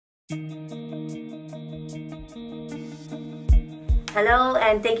Hello,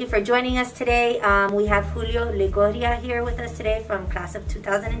 and thank you for joining us today. We have Julio Ligorria here with us today from class of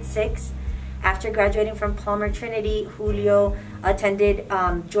 2006. After graduating from Palmer Trinity, Julio attended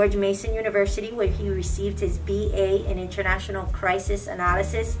George Mason University, where he received his BA in International Crisis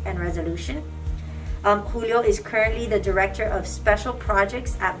Analysis and Resolution. Julio is currently the Director of Special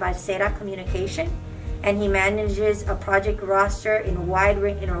Projects at Valsera Communication, and he manages a project roster in a wide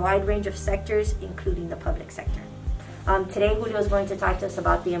range of sectors, including the public sector. Today, Julio is going to talk to us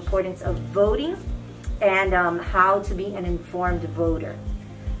about the importance of voting and how to be an informed voter.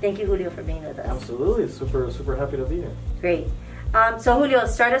 Thank you, Julio, for being with us. Absolutely. Super happy to be here. Great. So, Julio,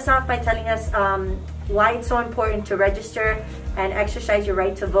 start us off by telling us why it's so important to register and exercise your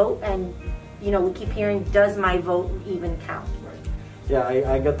right to vote. And, you know, we keep hearing, does my vote even count? Right. Yeah,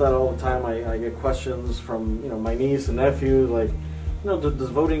 I get that all the time. I get questions from, my niece and nephew, like, does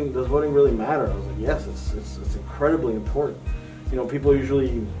voting really matter? I was like, yes, it's incredibly important. People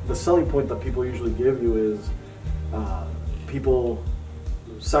usually, the selling point that people usually give you is people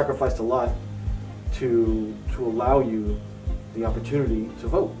sacrificed a lot to allow you the opportunity to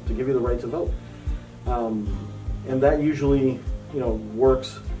vote, to give you the right to vote. And that usually,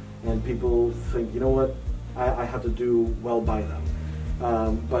 works, and people think, you know what, I have to do well by them.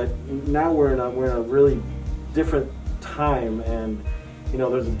 But now we're in a really different time, and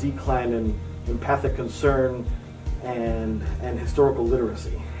there's a decline in empathic concern and historical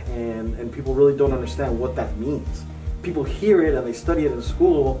literacy, and people really don't understand what that means. People hear it and they study it in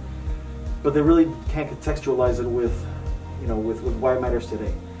school, but they really can't contextualize it with why it matters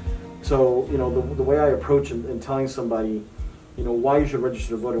today. So the way I approach in telling somebody why you should register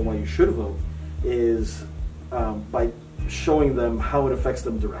to vote and why you should vote is by showing them how it affects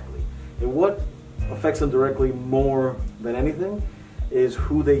them directly. And what affects them directly more than anything is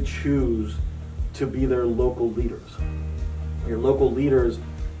who they choose to be their local leaders. Your local leaders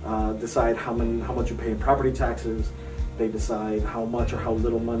decide how much you pay in property taxes. They decide how much or how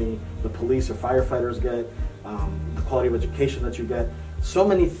little money the police or firefighters get, the quality of education that you get. So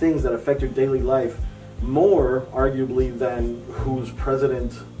many things that affect your daily life, more arguably than who's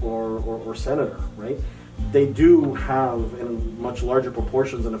president or senator, right? They do have, in much larger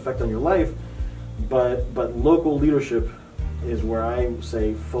proportions, an effect on your life, but local leadership is where I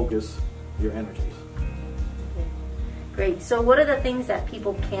say focus your energies. Okay. Great. So what are the things that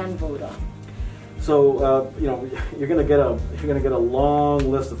people can vote on? So you're gonna get a long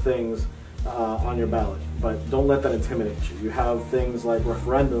list of things on your ballot, but don't let that intimidate you. You have things like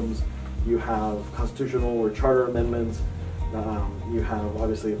referendums, you have constitutional or charter amendments, you have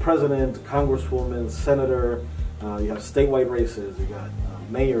obviously a president, congresswoman, senator, you have statewide races, you got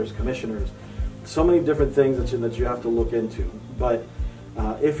mayors, commissioners. So many different things that you have to look into. But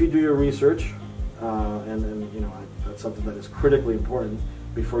if you do your research, and that's something that is critically important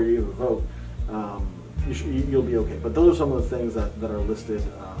before you even vote, you'll be okay. But those are some of the things that are listed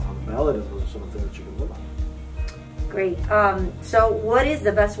on the ballot, and those are some of the things that you can vote on. Great. So what is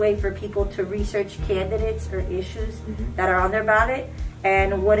the best way for people to research candidates or issues that are on their ballot,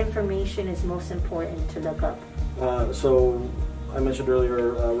 and what information is most important to look up? So I mentioned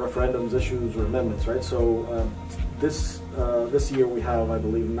earlier referendums, issues, or amendments, right? So this year we have, I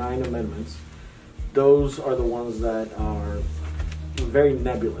believe, 9 amendments. Those are the ones that are very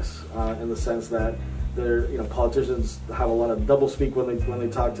nebulous in the sense that they're, politicians have a lot of doublespeak when they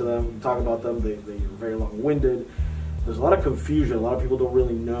talk about them. They're very long-winded. There's a lot of confusion. A lot of people don't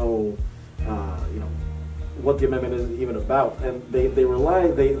really know, what the amendment is even about, and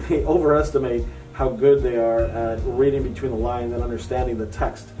they overestimate how good they are at reading between the lines and understanding the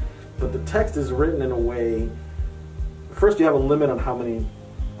text. But the text is written in a way. First, you have a limit on how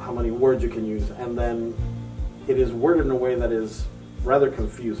many words you can use, and then it is worded in a way that is rather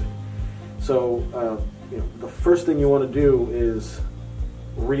confusing. So, the first thing you want to do is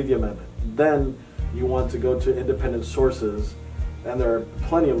read the amendment. Then you want to go to independent sources, and there are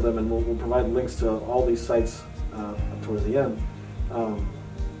plenty of them, and we'll provide links to all these sites towards the end.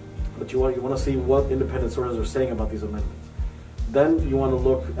 But you want to see what independent sources are saying about these amendments. Then you want to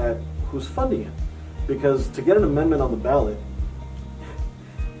look at who's funding it, because to get an amendment on the ballot,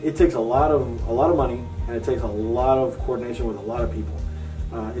 it takes a lot of money, and it takes a lot of coordination with a lot of people.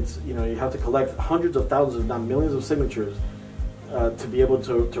 You have to collect hundreds of thousands, if not millions, of signatures to be able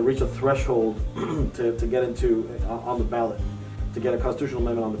to reach a threshold to get into on the ballot, to get a constitutional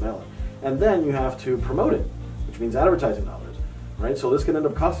amendment on the ballot, and then you have to promote it, which means advertising dollars, right? So this can end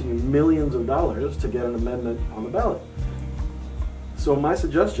up costing you millions of dollars to get an amendment on the ballot. So my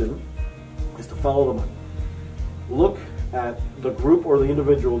suggestion is to follow the money. Look at the group or the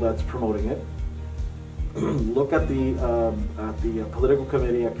individual that's promoting it. Look at the political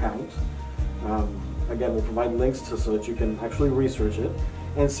committee account. Again, we'll provide links so that you can actually research it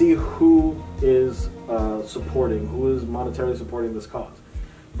and see who is supporting, who is monetarily supporting this cause.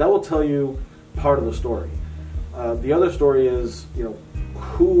 That will tell you part of the story. The other story is,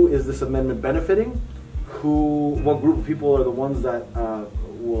 who is this amendment benefiting? What group of people are the ones that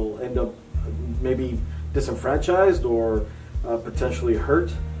will end up maybe disenfranchised or potentially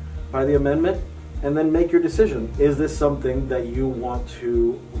hurt by the amendment? And then make your decision. Is this something that you want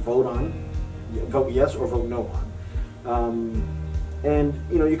to vote on, vote yes or vote no on? And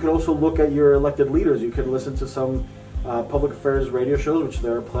you could also look at your elected leaders. You could listen to some public affairs radio shows, which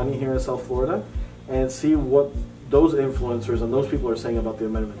there are plenty here in South Florida, and see what those influencers and those people are saying about the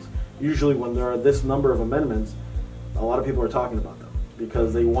amendments. Usually when there are this number of amendments, a lot of people are talking about them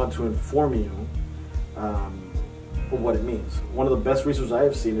because they want to inform you what it means. One of the best resources I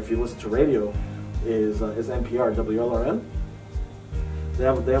have seen, if you listen to radio, is NPR, WLRN. They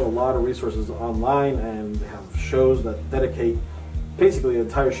have a lot of resources online, and they have shows that dedicate basically the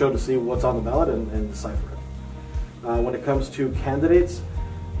entire show to see what's on the ballot and decipher it. When it comes to candidates,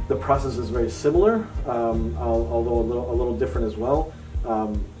 the process is very similar, although a little different as well.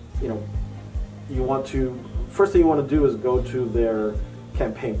 First thing you want to do is go to their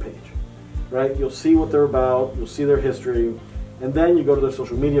campaign page, right? You'll see what they're about, you'll see their history, and then you go to their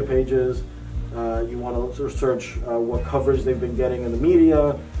social media pages. You want to search what coverage they've been getting in the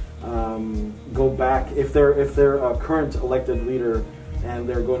media. Go back, if they're a current elected leader and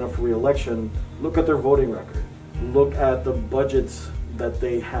they're going up for re-election, look at their voting record. Look at the budgets that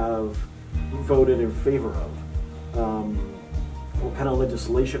they have voted in favor of. What kind of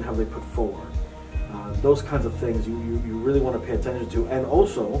legislation have they put forward? Those kinds of things you really want to pay attention to. And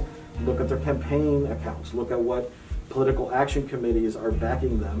also look at their campaign accounts. Look at what political action committees are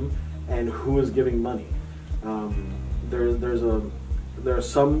backing them and who is giving money. There are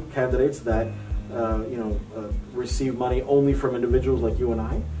some candidates that receive money only from individuals like you and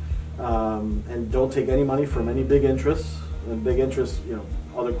I, and don't take any money from any big interests,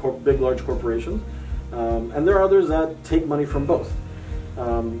 other large corporations. And there are others that take money from both.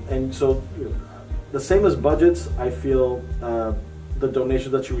 And so, the same as budgets, I feel the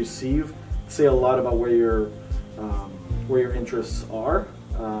donations that you receive say a lot about where your interests are.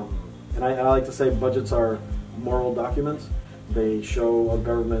 And I like to say budgets are moral documents. They show a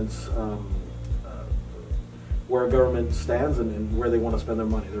government's where a government stands and where they want to spend their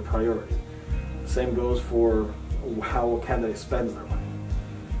money, their priority. Same goes for how a candidate spends their money,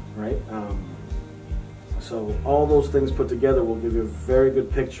 right? So all those things put together will give you a very good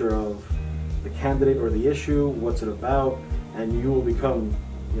picture of the candidate or the issue, what's it about, and you will become,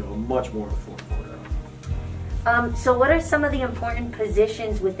 much more informed voter. So what are some of the important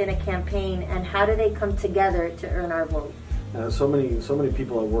positions within a campaign, and how do they come together to earn our vote? So many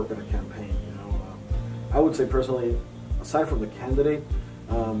people that work in a campaign. I would say personally, aside from the candidate,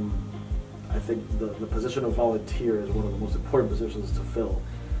 I think the position of volunteer is one of the most important positions to fill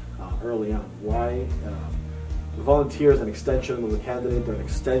early on. Why? The volunteer is an extension of the candidate. They're an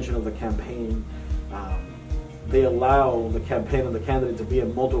extension of the campaign. They allow the campaign and the candidate to be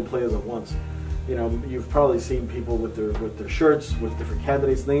in multiple places at once. You've probably seen people with their shirts with different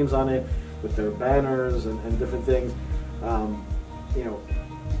candidates' names on it, with their banners and different things.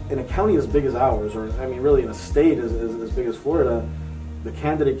 In a county as big as ours, or really in a state as big as Florida, the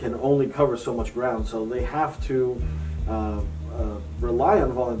candidate can only cover so much ground. So they have to rely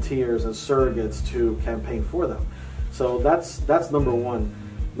on volunteers and surrogates to campaign for them. So that's number one.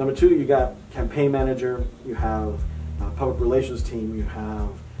 Number two, you got campaign manager, you have public relations team, you have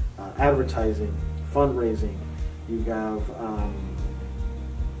advertising, fundraising, you have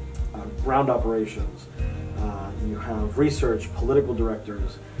ground operations, you have research, political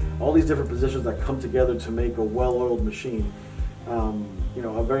directors, all these different positions that come together to make a well-oiled machine.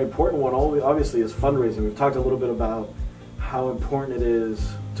 A very important one obviously is fundraising. We've talked a little bit about how important it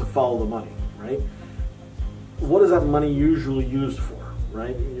is to follow the money, right? What is that money usually used for,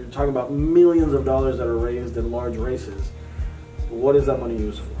 right? You're talking about millions of dollars that are raised in large races. What is that money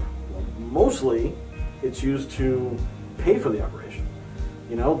used for? Well, mostly it's used to pay for the operation.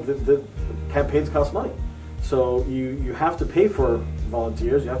 The campaigns cost money. So you have to pay for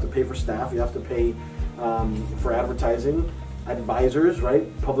volunteers, you have to pay for staff, you have to pay for advertising, advisors, right?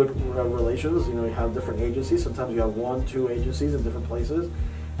 Public relations, you have different agencies. Sometimes you have 1-2 agencies in different places.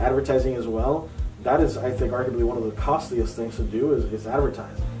 Advertising as well. That is, I think, arguably one of the costliest things to do is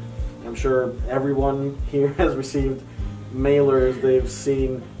advertising. I'm sure everyone here has received mailers, they've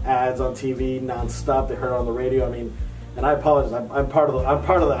seen ads on TV nonstop, they heard it on the radio. And I apologize. I'm part of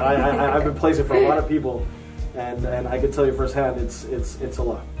that. I've been placing for a lot of people, and I can tell you firsthand, it's a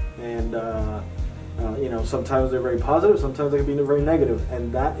lot. And you know, sometimes they're very positive, sometimes they can be very negative,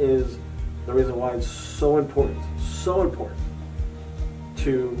 and that is the reason why it's so important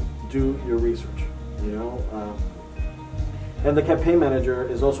to do your research. You know, and the campaign manager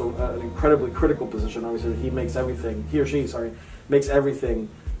is also an incredibly critical position. Obviously, he or she makes everything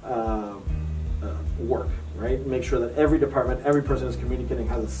work. Right? Make sure that every department, every person is communicating,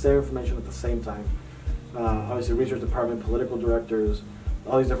 has the same information at the same time. Obviously, research department, political directors,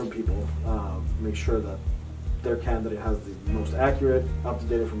 all these different people make sure that their candidate has the most accurate,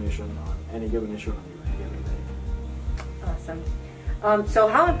 up-to-date information on any given issue on any given day. Awesome. So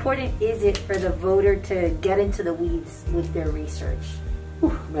how important is it for the voter to get into the weeds with their research?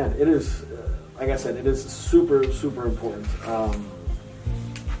 Whew, man, it is, like I said, it is super important.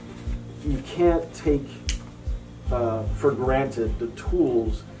 You can't take for granted the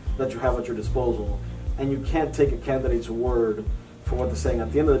tools that you have at your disposal, and you can't take a candidate's word for what they're saying.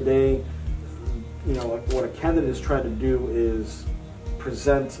 At the end of the day, you know, what a candidate is trying to do is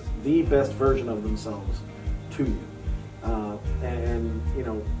present the best version of themselves to you. And you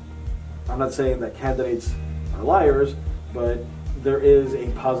know, I'm not saying that candidates are liars, but there is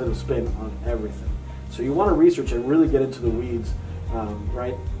a positive spin on everything. So you want to research and really get into the weeds,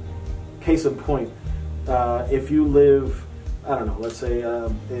 right? Case in point, if you live, I don't know, let's say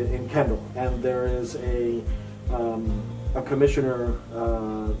in Kendall, and there is a commissioner's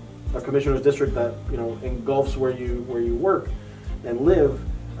district that, you know, engulfs where you work and live,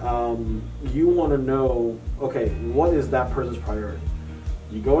 you want to know, okay, what is that person's priority?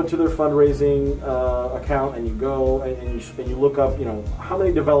 You go into their fundraising account, and you go and you look up, you know, how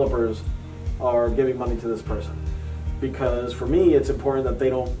many developers are giving money to this person. Because for me, it's important that they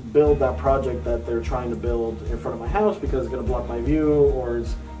don't build that project that they're trying to build in front of my house because it's going to block my view or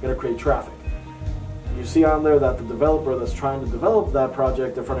it's going to create traffic. You see on there that the developer that's trying to develop that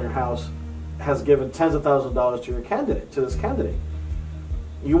project in front of your house has given tens of thousands of dollars to this candidate.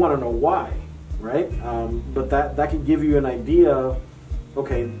 You want to know why, right? But that can give you an idea.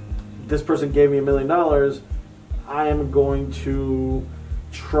 Okay, this person gave me $1 million. I am going to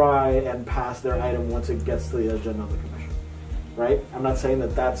try and pass their item once it gets to the agenda of the commission, right? I'm not saying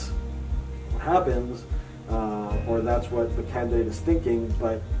that that's what happens or that's what the candidate is thinking,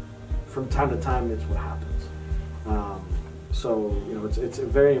 but from time to time, it's what happens. So, you know, it's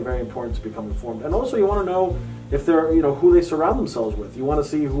very, very important to become informed. And also you want to know if they're, you know, who they surround themselves with. You want to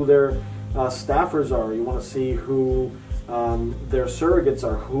see who their staffers are. You want to see who their surrogates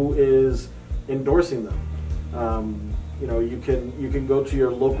are, who is endorsing them. You know, you can go to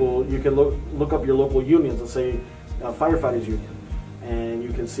your local, you can look up your local unions, let's say firefighters union, and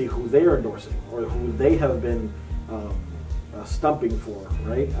you can see who they are endorsing or who they have been stumping for,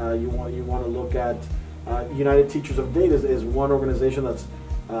 right? You want to look at United Teachers of Data is one organization that's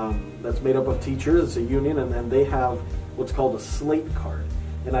made up of teachers. It's a union, and they have what's called a slate card.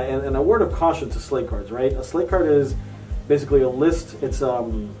 And a word of caution to slate cards, right? A slate card is basically a list. It's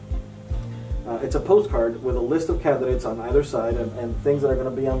a postcard with a list of candidates on either side and things that are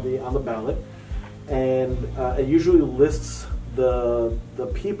going to be on the ballot, and it usually lists the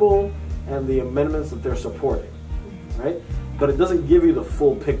people and the amendments that they're supporting, right? But it doesn't give you the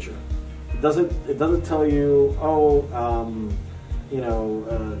full picture. It doesn't tell you, you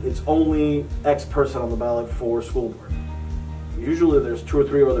know, it's only X person on the ballot for school board. Usually there's 2 or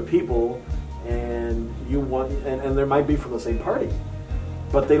 3 other people, and and there might be from the same party.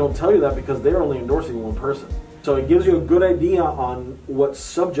 But they don't tell you that because they're only endorsing one person. So it gives you a good idea on what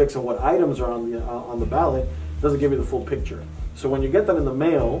subjects and what items are on the ballot. It doesn't give you the full picture. So when you get that in the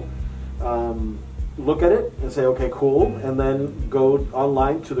mail, look at it and say, okay, cool, and then go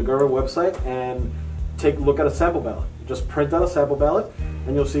online to the government website and take a look at a sample ballot. Just print out a sample ballot,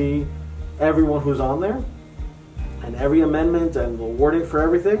 and you'll see everyone who's on there and every amendment and the wording for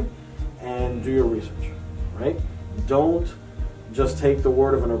everything, and do your research, right? Don't just take the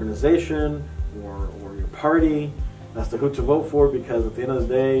word of an organization or your party as to who to vote for, because at the end of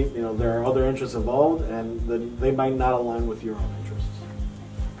the day, you know, there are other interests involved, and they might not align with your own interests.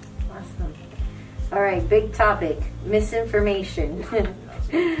 Awesome. All right, big topic, misinformation.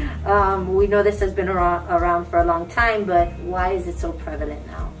 We know this has been around for a long time, but why is it so prevalent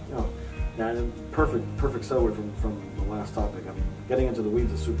now? Oh, yeah, and perfect segue from the last topic. I mean, getting into the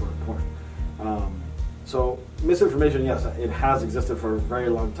weeds is super important. So misinformation, yes, it has existed for a very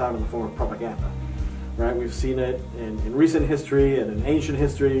long time in the form of propaganda, right? We've seen it in recent history and in ancient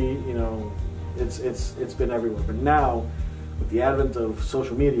history. You know, it's been everywhere. But now, with the advent of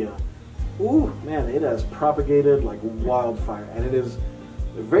social media, ooh, man, it has propagated like wildfire, and it is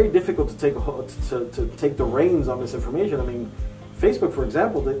very difficult to take the reins on this information. I mean, Facebook, for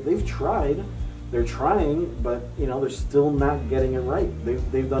example, they've tried, they're trying, but they're still not getting it right.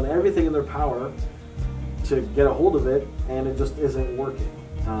 They've done everything in their power to get a hold of it, and it just isn't working.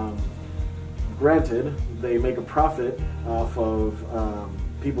 Granted, they make a profit off of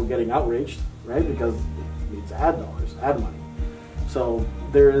people getting outraged, right? Because it's ad dollars, ad money. So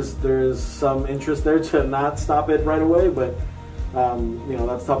there is some interest there to not stop it right away, but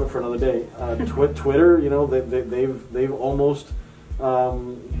let's stop it for another day. Twitter, they've almost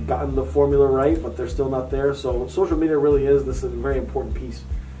gotten the formula right, but they're still not there. So social media really is a very important piece.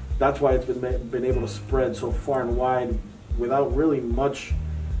 That's why it's been able to spread so far and wide without really much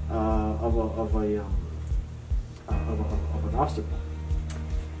of an obstacle.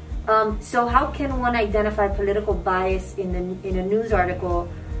 So how can one identify political bias in a news article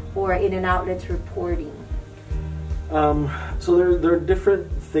or in an outlet's reporting? So there are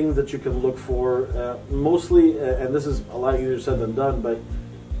different things that you can look for. Mostly, and this is a lot easier said than done, but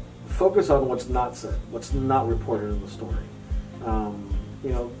focus on what's not said, what's not reported in the story.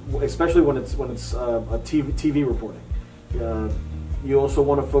 Especially when it's a TV reporting. You also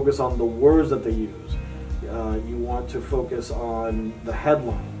want to focus on the words that they use. You want to focus on the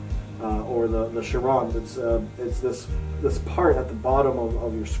headline or the Chiron. It's this part at the bottom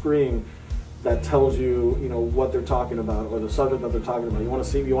of your screen that tells you what they're talking about or the subject that they're talking about. You want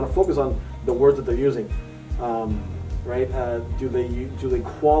to focus on the words that they're using, right? Do they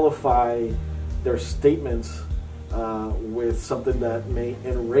qualify their statements with something that may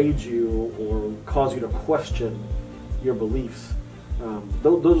enrage you or cause you to question your beliefs?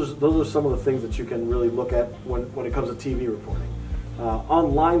 Those are some of the things that you can really look at when it comes to TV reporting.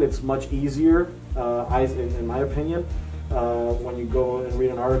 Online, it's much easier, in my opinion, when you go and read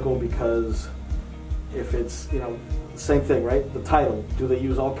an article, because if it's same thing, right? The title. Do they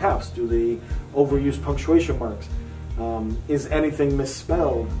use all caps? Do they overuse punctuation marks? Is anything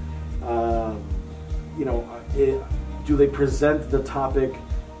misspelled? Do they present the topic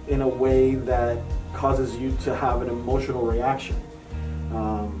in a way that causes you to have an emotional reaction?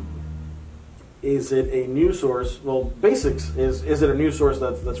 Is it a news source? Well, basics is it a news source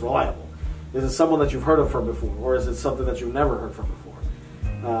that's reliable? Is it someone that you've heard of from before, or is it something that you've never heard from before?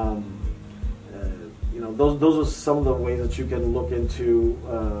 Those are some of the ways that you can look into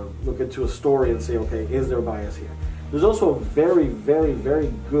a story and say, okay, is there bias here? There's also a very, very,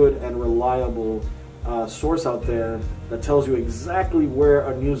 very good and reliable source out there that tells you exactly where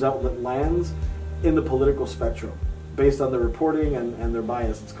a news outlet lands in the political spectrum, based on their reporting and their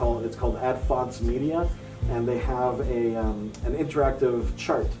bias. It's called AdFonts Media, and they have an interactive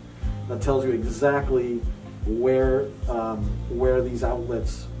chart that tells you exactly where these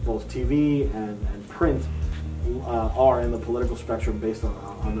outlets, both TV and print, are in the political spectrum based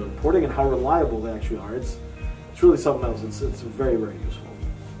on the reporting and how reliable they actually are. It's really something else. It's very, very useful.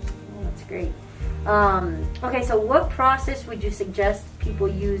 Oh, that's great. Okay, so what process would you suggest people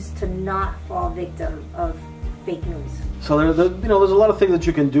use to not fall victim of fake news? So there's a lot of things that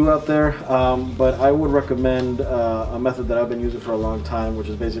you can do out there, but I would recommend a method that I've been using for a long time, which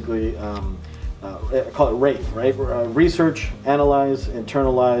is basically call it RAVE, right? Research, analyze,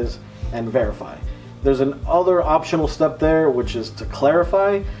 internalize, and verify. There's an other optional step there, which is to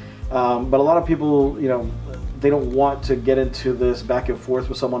clarify, but a lot of people, they don't want to get into this back and forth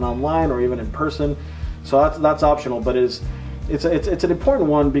with someone online or even in person, so that's optional. But it's an important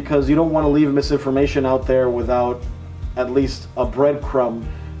one, because you don't want to leave misinformation out there without at least a breadcrumb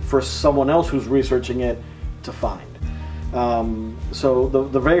for someone else who's researching it to find. So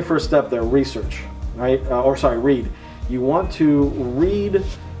the very first step there, research, right? Read. You want to read.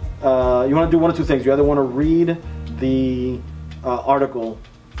 You want to do one of two things. You either want to read the article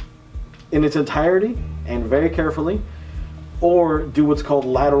in its entirety and very carefully, or do what's called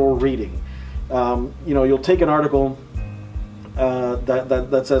lateral reading. You'll take an article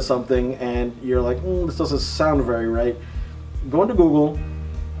that says something, and you're like, this doesn't sound very right. Go into Google,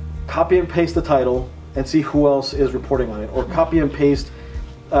 copy and paste the title, and see who else is reporting on it, or copy and paste,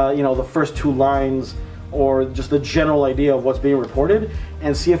 the first two lines, or just the general idea of what's being reported,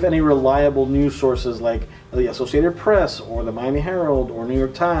 and see if any reliable news sources like the Associated Press or the Miami Herald or New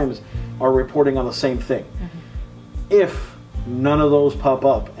York Times are reporting on the same thing. Mm-hmm. If none of those pop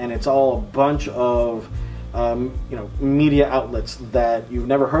up, and it's all a bunch of media outlets that you've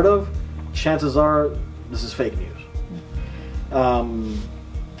never heard of, chances are this is fake news.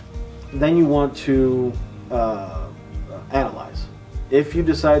 Then you want to analyze. If you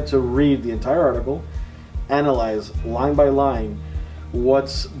decide to read the entire article, analyze line by line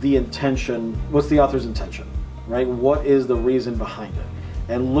what's the intention, what's the author's intention, right? What is the reason behind it?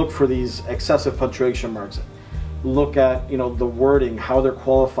 And look for these excessive punctuation marks. Look at, the wording, how they're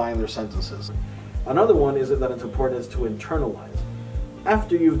qualifying their sentences. Another one is that it's important is to internalize.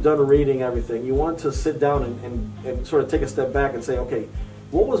 After you've done reading everything, you want to sit down and sort of take a step back and say, okay,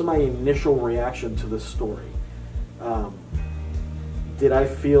 what was my initial reaction to this story? Did I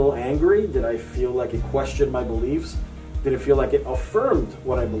feel angry? Did I feel like it questioned my beliefs? Did it feel like it affirmed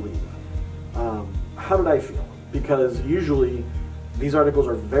what I believe? How did I feel? Because usually these articles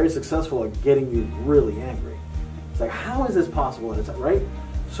are very successful at getting you really angry. It's like, how is this possible? Right?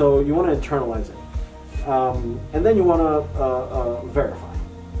 So you want to internalize it. And then you want to verify,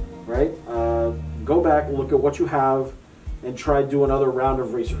 right? Go back, look at what you have, and try to do another round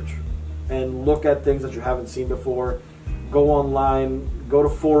of research. And look at things that you haven't seen before. Go online, go to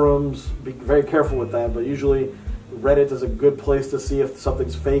forums, be very careful with that, but usually Reddit is a good place to see if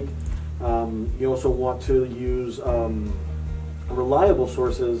something's fake. You also want to use reliable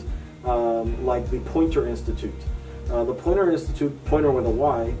sources like the Pointer Institute. The Pointer Institute, Pointer with a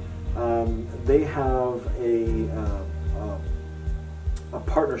Y, they have a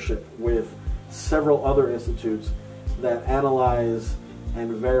partnership with several other institutes that analyze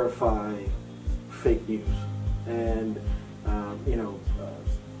and verify fake news. And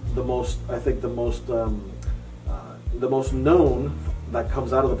the most known that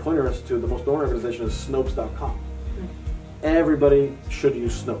comes out of the Pointer Institute, the most known organization is Snopes.com. Everybody should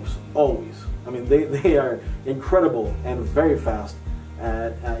use Snopes, always. I mean, they are incredible and very fast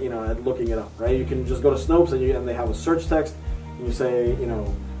at looking it up, right? You can just go to Snopes and they have a search text, and you say,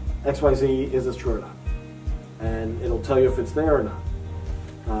 XYZ, is this true or not? And it'll tell you if it's there or not,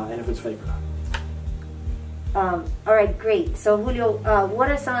 and if it's fake or not. All right, great. So Julio, what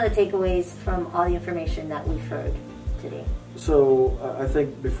are some of the takeaways from all the information that we've heard today? So I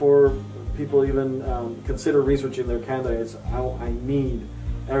think before people even consider researching their candidates, I need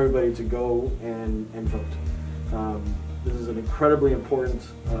everybody to go and vote. This is an incredibly important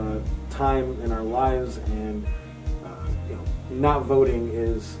time in our lives, and not voting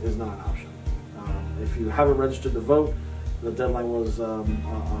is not an option. If you haven't registered to vote, the deadline was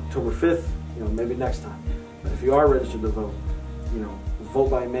October 5th. Maybe next time. But if you are registered to vote, vote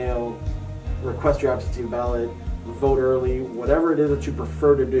by mail, request your absentee ballot, vote early, whatever it is that you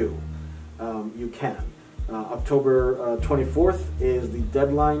prefer to do, you can. October 24th is the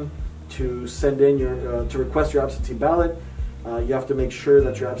deadline to send in to request your absentee ballot. You have to make sure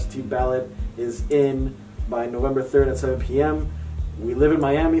that your absentee ballot is in by November 3rd at 7 p.m. We live in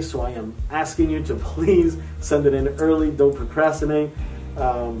Miami, so I am asking you to please send it in early. Don't procrastinate.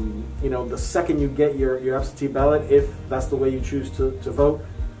 The second you get your absentee ballot, if that's the way you choose to vote,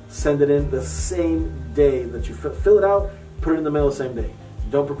 send it in the same day that you fill it out. Put it in the mail the same day.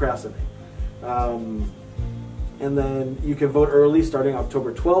 Don't procrastinate. And then you can vote early starting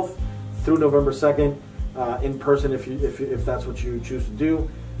October 12th through November 2nd in person if that's what you choose to do.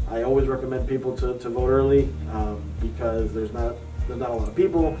 I always recommend people to vote early because there's not a lot of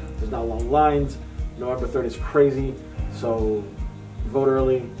people, there's not long lines. November 3rd is crazy, so vote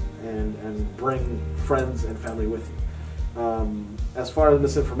early and bring friends and family with you. As far as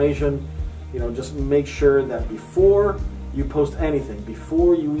misinformation, just make sure that before you post anything,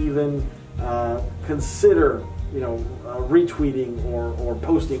 before you even consider retweeting or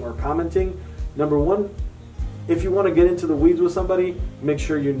posting or commenting, number one, if you want to get into the weeds with somebody, make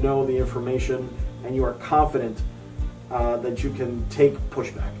sure you know the information and you are confident that you can take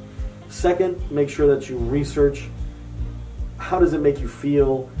pushback. Second, make sure that you research how does it make you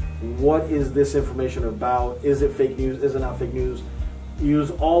feel, what is this information about, is it fake news, is it not fake news. Use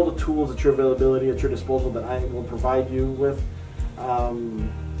all the tools at your availability, at your disposal that I will provide you with,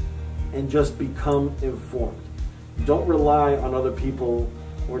 and just become informed. Don't rely on other people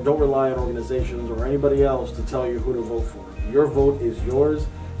or don't rely on organizations or anybody else to tell you who to vote for. Your vote is yours.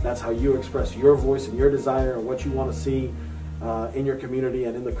 That's how you express your voice and your desire and what you want to see in your community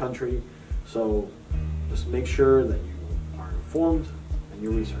and in the country. So just make sure that you are informed and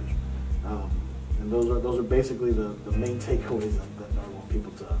you research. And those are basically the main takeaways that I want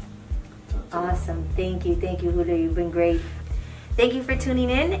people to Awesome. Thank you, Julio. You've been great. Thank you for tuning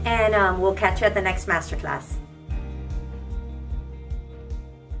in, and we'll catch you at the next masterclass.